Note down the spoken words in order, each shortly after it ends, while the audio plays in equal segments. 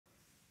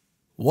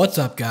What's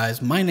up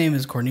guys, my name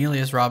is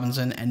Cornelius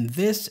Robinson and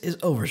this is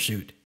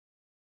Overshoot.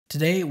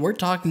 Today we're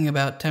talking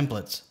about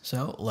templates,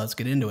 so let's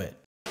get into it.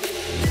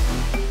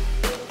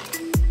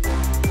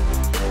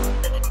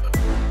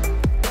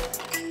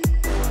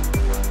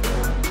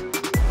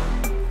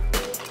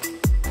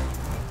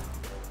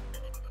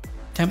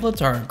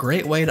 Templates are a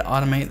great way to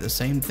automate the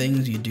same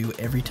things you do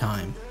every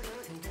time.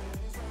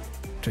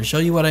 To show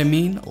you what I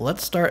mean,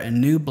 let's start a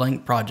new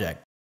blank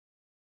project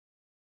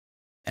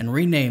and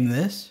rename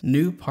this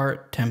new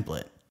part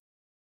template.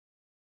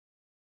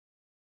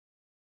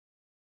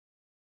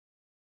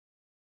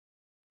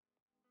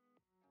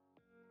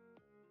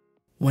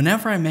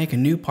 Whenever I make a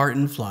new part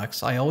in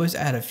Flux, I always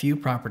add a few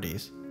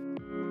properties.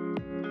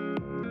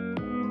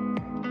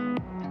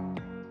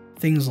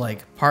 Things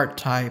like part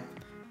type,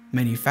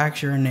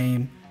 manufacturer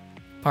name,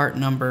 part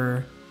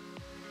number,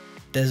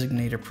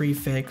 designator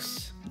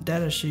prefix,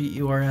 datasheet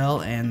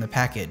URL, and the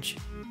package.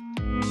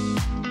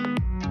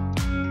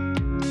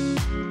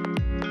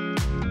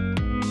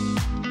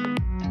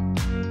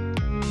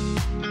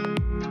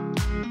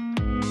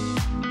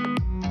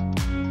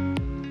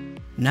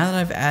 Now that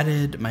I've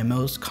added my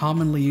most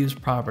commonly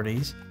used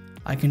properties,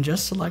 I can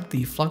just select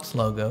the Flux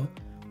logo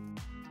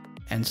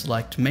and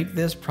select Make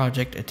this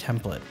project a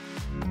template.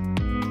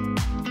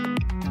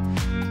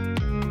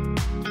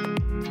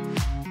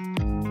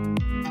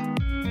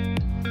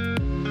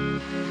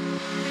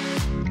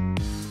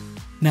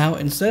 Now,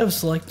 instead of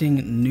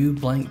selecting New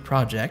Blank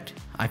Project,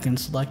 I can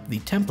select the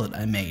template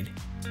I made.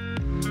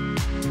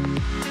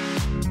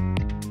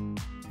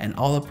 And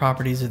all the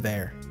properties are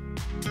there.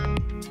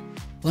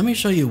 Let me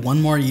show you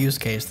one more use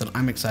case that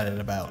I'm excited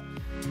about.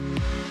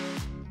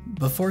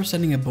 Before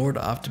sending a board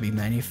off to be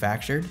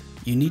manufactured,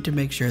 you need to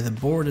make sure the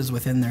board is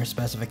within their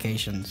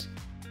specifications.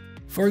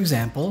 For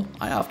example,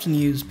 I often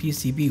use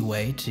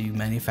PCBWay to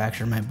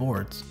manufacture my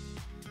boards.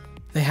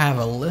 They have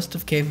a list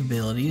of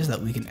capabilities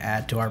that we can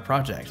add to our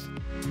project.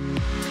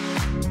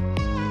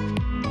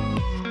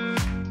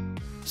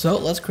 So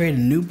let's create a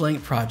new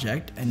blank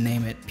project and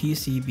name it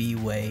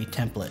PCBWay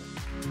template.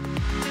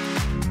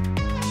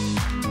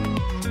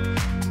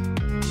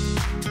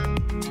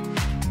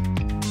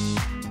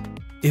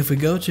 If we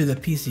go to the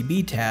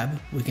PCB tab,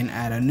 we can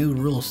add a new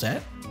rule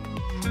set.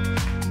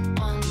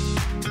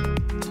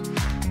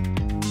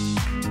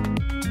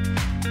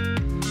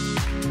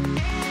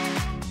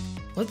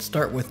 Let's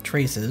start with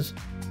traces.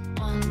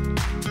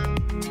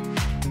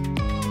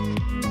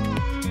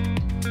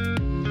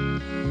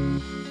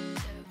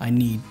 I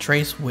need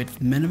trace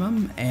width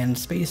minimum and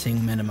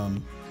spacing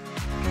minimum.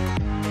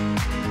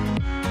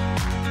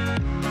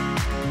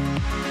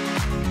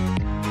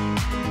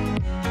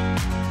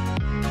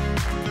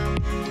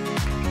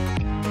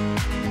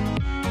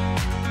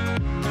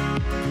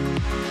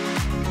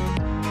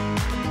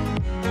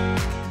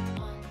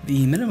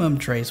 The minimum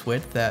trace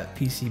width that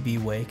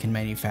PCBWay can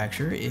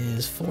manufacture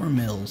is 4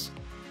 mils,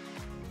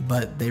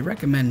 but they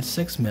recommend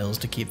 6 mils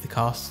to keep the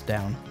costs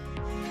down.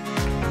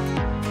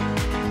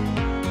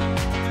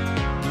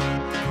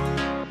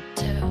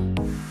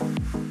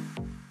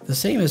 The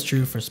same is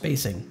true for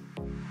spacing.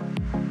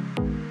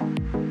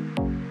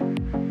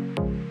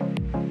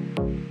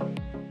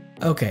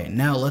 Okay,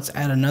 now let's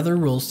add another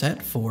rule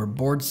set for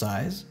board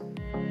size.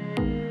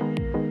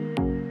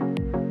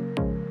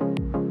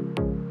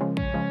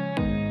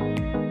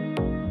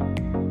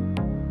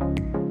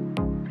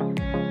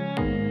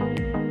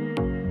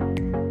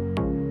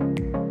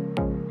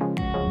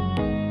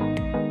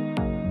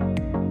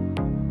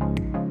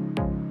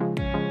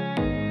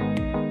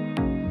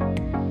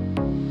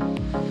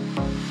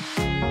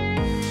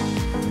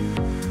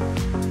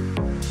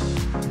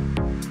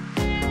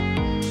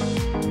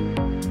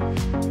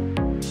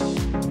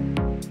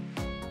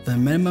 The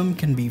minimum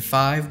can be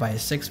 5 by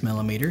 6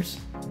 millimeters.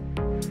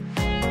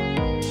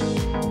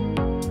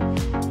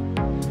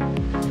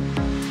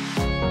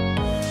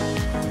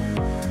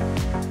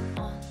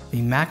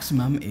 The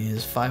maximum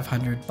is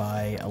 500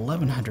 by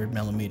 1100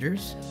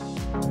 millimeters.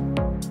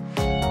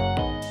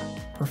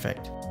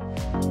 Perfect.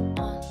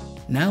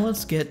 Now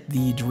let's get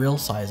the drill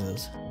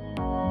sizes.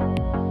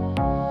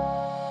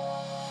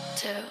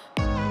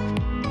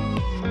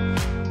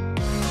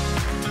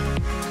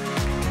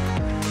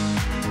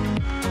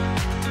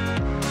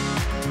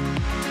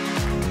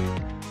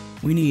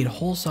 We need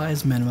hole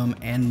size minimum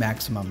and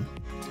maximum.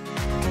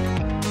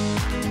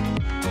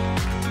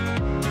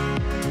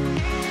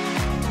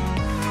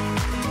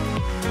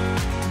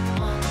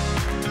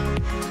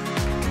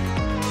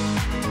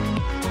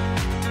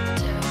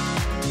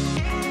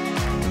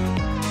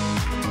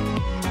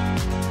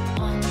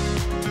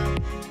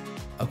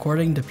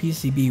 According to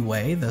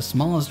PCBWay, the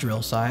smallest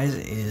drill size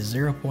is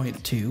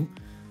 0.2,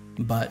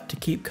 but to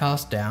keep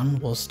costs down,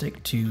 we'll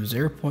stick to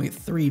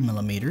 0.3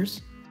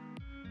 millimeters.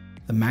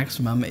 The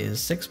maximum is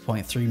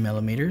 6.3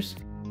 millimeters.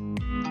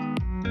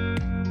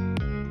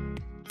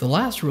 The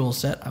last rule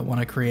set I want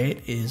to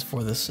create is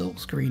for the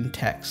silkscreen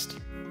text.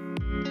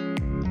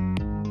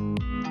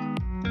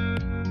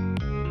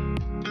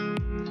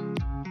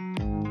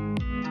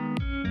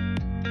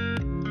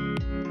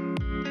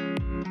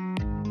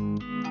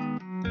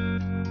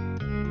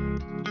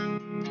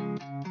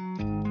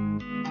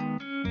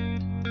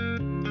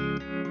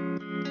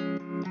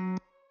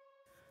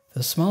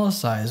 The smallest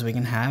size we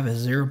can have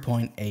is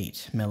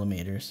 0.8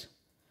 millimeters.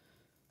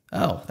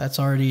 Oh, that's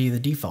already the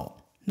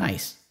default.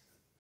 Nice.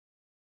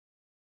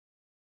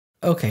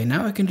 Okay,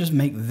 now I can just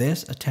make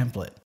this a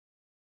template.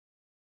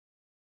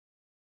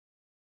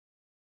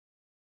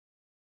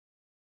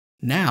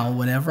 Now,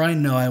 whenever I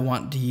know I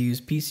want to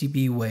use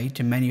PCBWay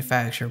to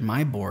manufacture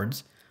my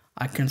boards,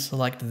 I can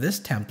select this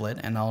template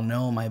and I'll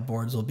know my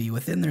boards will be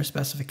within their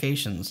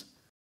specifications.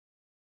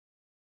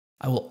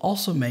 I will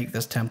also make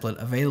this template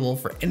available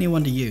for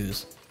anyone to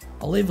use.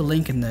 I'll leave a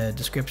link in the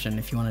description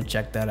if you want to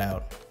check that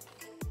out.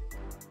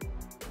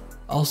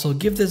 Also,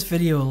 give this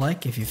video a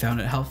like if you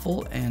found it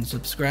helpful and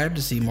subscribe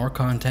to see more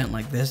content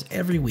like this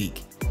every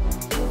week.